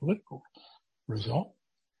desired political result.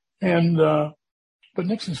 And but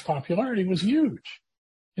Nixon's popularity was huge.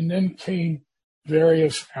 And then came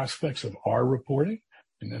various aspects of our reporting,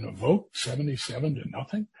 and then a vote,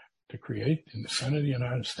 77-0, to create, in the Senate of the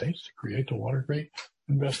United States, to create the Watergate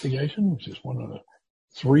investigation, which is one of the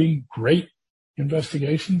 3 great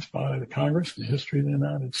investigations by the Congress in the history of the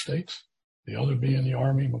United States. The other being the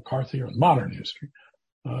Army-McCarthy, or modern history,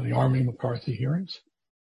 the Army-McCarthy hearings,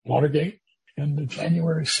 Watergate, and the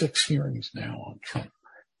January 6 hearings now on Trump,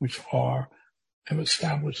 which have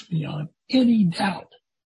established beyond any doubt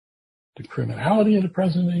the criminality of the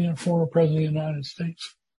president, former president of the United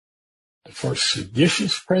States, the first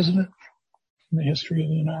seditious president in the history of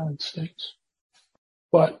the United States.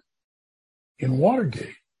 But in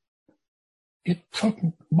Watergate, it took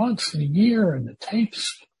months and a year, and the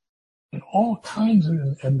tapes and all kinds of,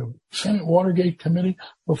 and the Senate Watergate Committee,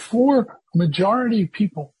 before a majority of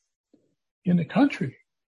people in the country,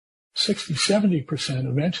 60-70%,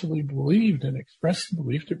 eventually believed and expressed the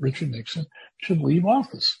belief that Richard Nixon should leave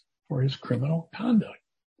office for his criminal conduct.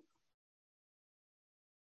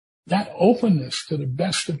 That openness to the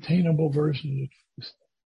best obtainable version of truth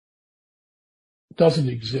doesn't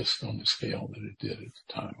exist on the scale that it did at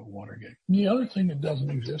the time of Watergate. And the other thing that doesn't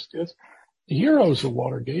exist is the heroes of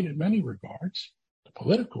Watergate, in many regards, the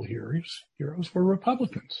political heroes were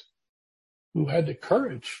Republicans who had the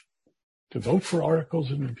courage to vote for articles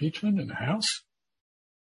of impeachment in the House,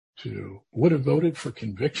 would have voted for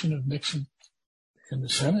conviction of Nixon in the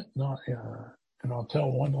Senate. And I'll tell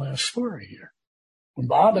one last story here. when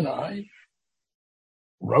Bob and I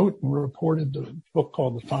wrote and reported the book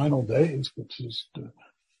called The Final Days, which is the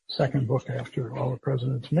second book after All the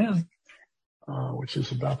President's Men, which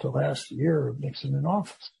is about the last year of Nixon in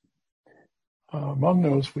office. Among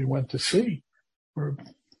those we went to see were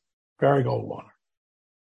Barry Goldwater,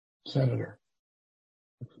 senator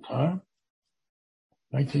at the time,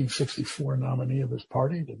 1964 nominee of his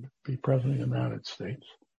party to be president of the United States.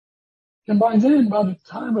 And by then, by the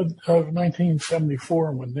time of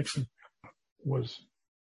 1974, when Nixon was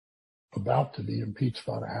about to be impeached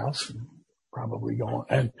by the House and probably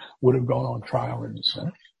would have gone on trial in the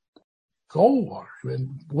Senate, Goldwater,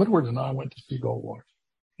 and Woodward and I went to see Goldwater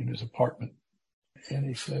in his apartment. And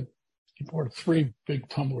he said, he poured 3 big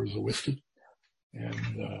tumblers of whiskey,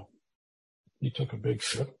 and he took a big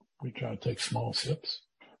sip. We tried to take small sips.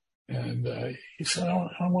 And he said,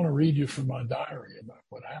 I want to read you from my diary about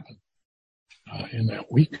what happened in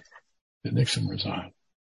that week that Nixon resigned.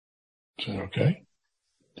 I said, okay.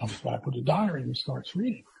 Comes back with a diary and starts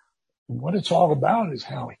reading. And what it's all about is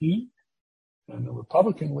how he and the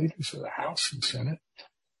Republican leaders of the House and Senate,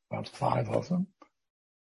 about 5 of them,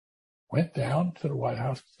 went down to the White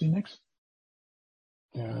House to see Nixon.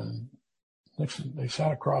 And Nixon, they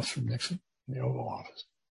sat across from Nixon in the Oval Office.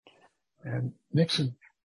 And Nixon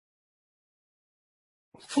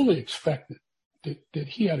fully expected that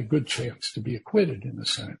he had a good chance to be acquitted in the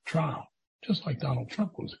Senate trial, just like Donald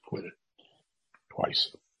Trump was acquitted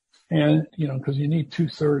twice. And, because you need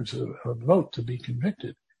 2/3 of a vote to be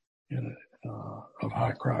convicted of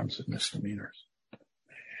high crimes and misdemeanors.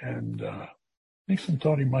 And Nixon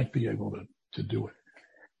thought he might be able to do it.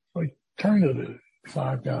 So he turned to the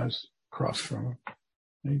 5 guys across from him,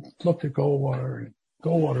 and he looked at Goldwater, and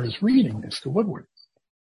Goldwater is reading this to Woodward.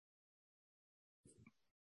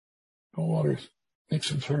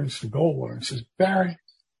 Nixon turns to Goldwater and says, Barry,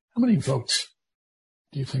 how many votes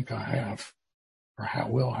do you think I have or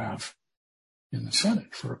will have in the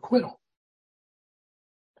Senate for acquittal?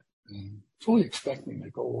 And fully expecting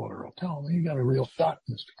that Goldwater will tell him, you got a real shot,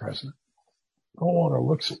 Mr. President. Goldwater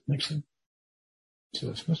looks at Nixon and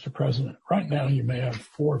says, Mr. President, right now you may have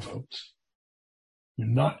 4 votes. You're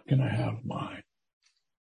not going to have mine.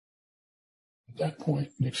 At that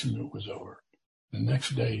point, Nixon knew it was over. The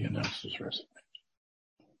next day, he announced his resignation.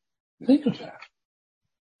 Think of that.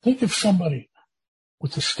 Think if somebody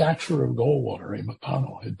with the stature of Goldwater, Ray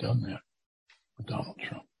McConnell, had done that with Donald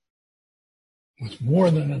Trump, with more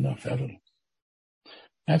than enough evidence.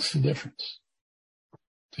 That's the difference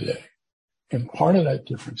today. And part of that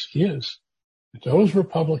difference is that those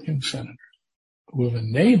Republican senators who have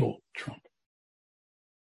enabled Trump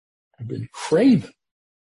have been craven.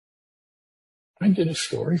 I did a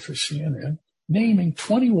story for CNN naming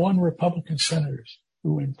 21 Republican senators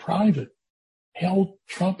who in private held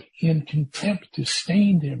Trump in contempt,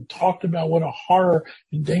 disdained him, talked about what a horror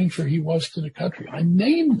and danger he was to the country. I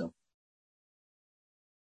named them.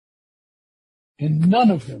 And none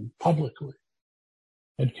of them publicly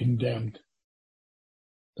had condemned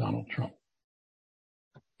Donald Trump.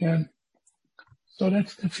 And so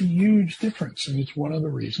that's a huge difference. And it's one of the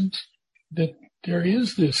reasons that there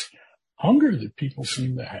is this hunger that people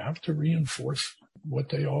seem to have to reinforce what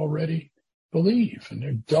they already believe. And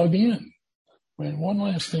they're dug in. And one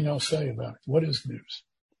last thing I'll say about what is news.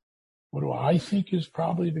 What do I think is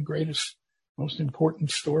probably the greatest, most important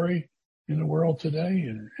story in the world today?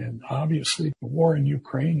 And obviously the war in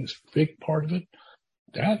Ukraine is a big part of it.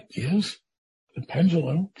 That is the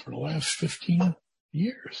pendulum for the last 15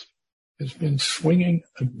 years has been swinging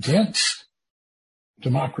against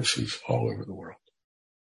democracies all over the world.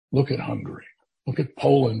 Look at Hungary. Look at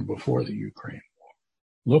Poland before the Ukraine war.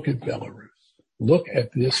 Look at Belarus. Look at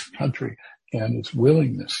this country and its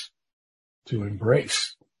willingness to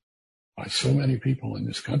embrace by so many people in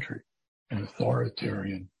this country an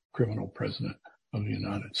authoritarian criminal president of the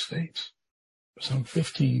United States. Some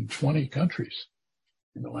 15, 20 countries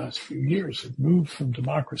in the last few years have moved from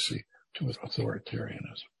democracy to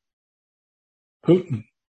authoritarianism. Putin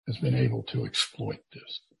has been able to exploit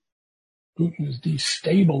this. Putin has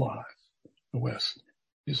destabilized the West.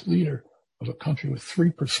 He's leader of a country with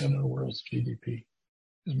 3% of the world's GDP.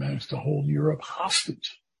 Has managed to hold Europe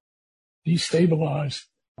hostage, destabilize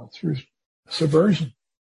through subversion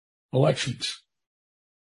elections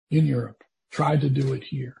in Europe, tried to do it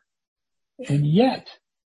here. And yet,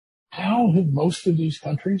 how have most of these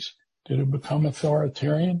countries that have become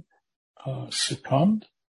authoritarian succumbed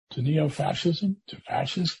to neo-fascism, to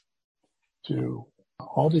fascism, to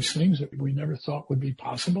all these things that we never thought would be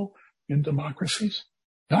possible in democracies?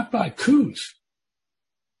 Not by coups,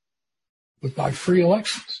 but by free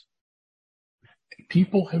elections.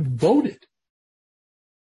 People have voted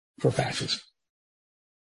for fascism.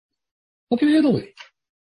 Look at Italy.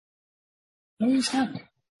 Nothing's happened.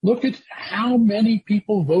 Look at how many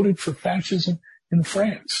people voted for fascism in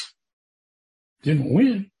France. Didn't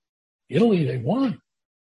win. Italy, they won.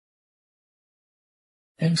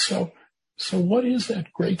 And so what is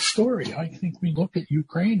that great story? I think we look at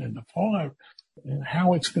Ukraine and the fallout and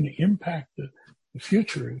how it's going to impact the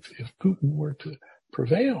future if Putin were to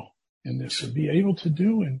prevail in this and be able to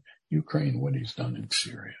do in Ukraine what he's done in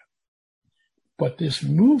Syria. But this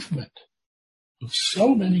movement of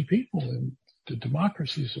so many people in the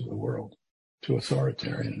democracies of the world to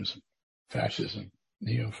authoritarianism, fascism,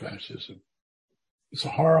 neo-fascism, it's a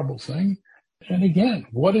horrible thing. And again,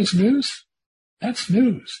 what is news? That's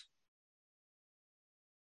news.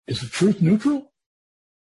 Is the truth neutral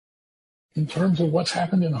in terms of what's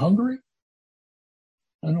happened in Hungary?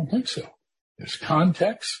 I don't think so. There's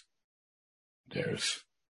context.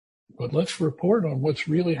 But let's report on what's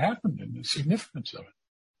really happened and the significance of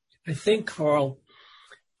it. I think, Carl,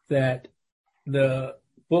 that the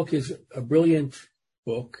book is a brilliant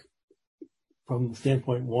book from the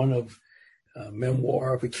standpoint, one, of a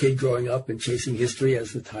memoir of a kid growing up and chasing history,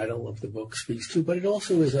 as the title of the book speaks to, but it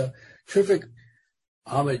also is a terrific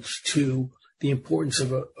homage to the importance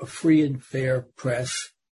of a free and fair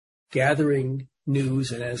press, gathering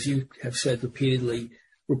news, and, as you have said repeatedly,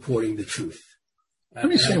 reporting the truth. Let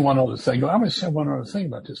me say one other thing. I'm going to say one other thing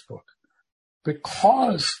about this book.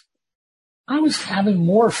 Because I was having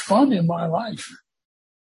more fun in my life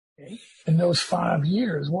in those 5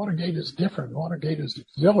 years. Watergate is different. Watergate is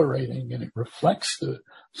exhilarating, and it reflects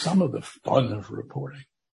some of the fun of reporting.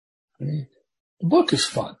 I mean, the book is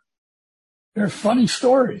fun. There are funny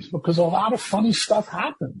stories because a lot of funny stuff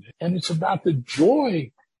happened. And it's about the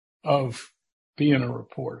joy of being a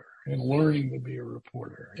reporter and learning to be a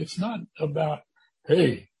reporter. It's not about,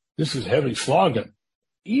 hey, this is heavy slogging.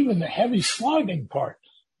 Even the heavy slogging part,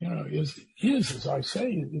 is, as I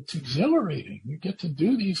say, it's exhilarating. You get to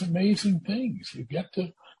do these amazing things. You get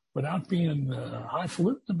to, without being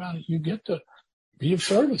highfalutin about it, you get to be of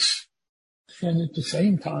service. And at the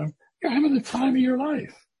same time, you're having the time of your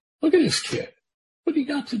life. Look at this kid. What he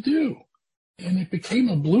got to do. And it became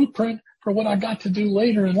a blueprint for what I got to do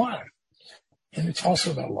later in life. And it's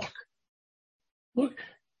also about luck. Look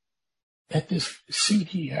at this seat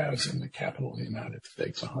he has in the capital of the United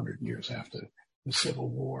States 100 years after the Civil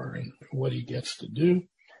War and what he gets to do.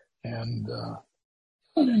 And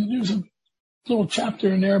there's a little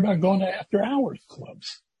chapter in there about going to after-hours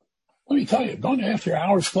clubs. Let me tell you, going to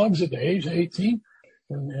after-hours clubs at the age of 18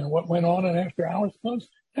 and what went on in after-hours clubs,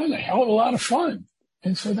 that was a hell of a lot of fun.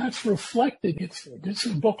 And so that's reflected. This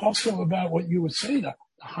is a book also about what you would say, the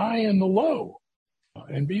high and the low.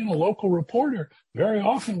 And being a local reporter very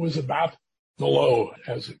often was about the low,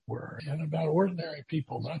 as it were, and about ordinary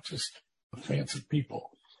people, not just fancy people.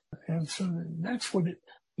 And so that's what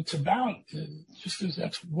it's about, just as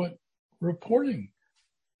that's what reporting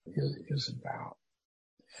is about.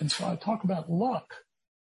 And so I talk about luck,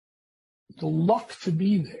 the luck to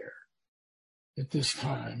be there at this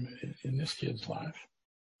time in this kid's life,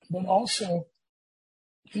 but also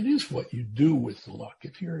it is what you do with the luck.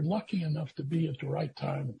 If you're lucky enough to be at the right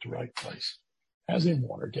time, at the right place, as in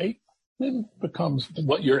Watergate, then it becomes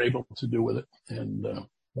what you're able to do with it. And the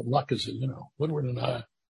luck is, Woodward and I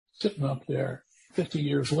sitting up there 50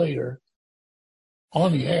 years later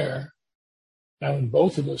on the air, having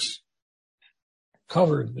both of us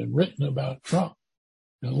covered and written about Trump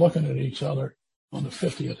and looking at each other on the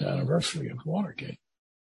 50th anniversary of Watergate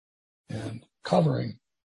and covering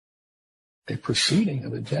a proceeding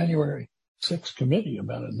of the January 6th committee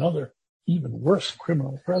about another even worse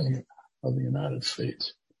criminal president of the United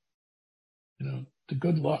States. The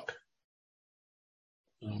good luck.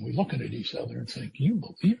 We're looking at each other and saying, can you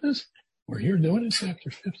believe this? We're here doing this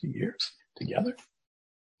after 50 years together.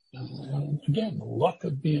 And again, the luck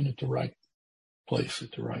of being at the right place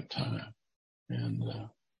at the right time. And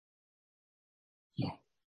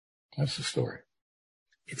that's the story.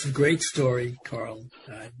 It's a great story, Carl.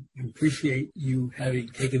 I appreciate you having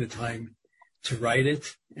taken the time to write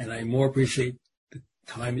it, and I more appreciate the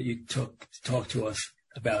time that you took to talk to us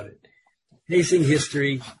about it. Chasing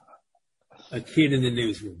History, a kid in the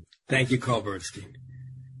newsroom. Thank you, Carl Bernstein.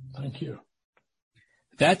 Thank you.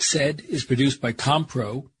 That Said is produced by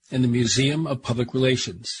Compro and the Museum of Public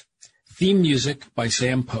Relations. Theme music by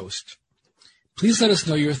Sam Post. Please let us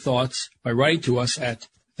know your thoughts by writing to us at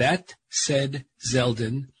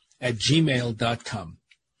thatsaidzeldin@gmail.com.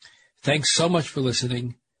 Thanks so much for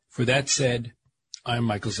listening. For That Said, I'm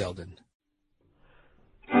Michael Zeldin.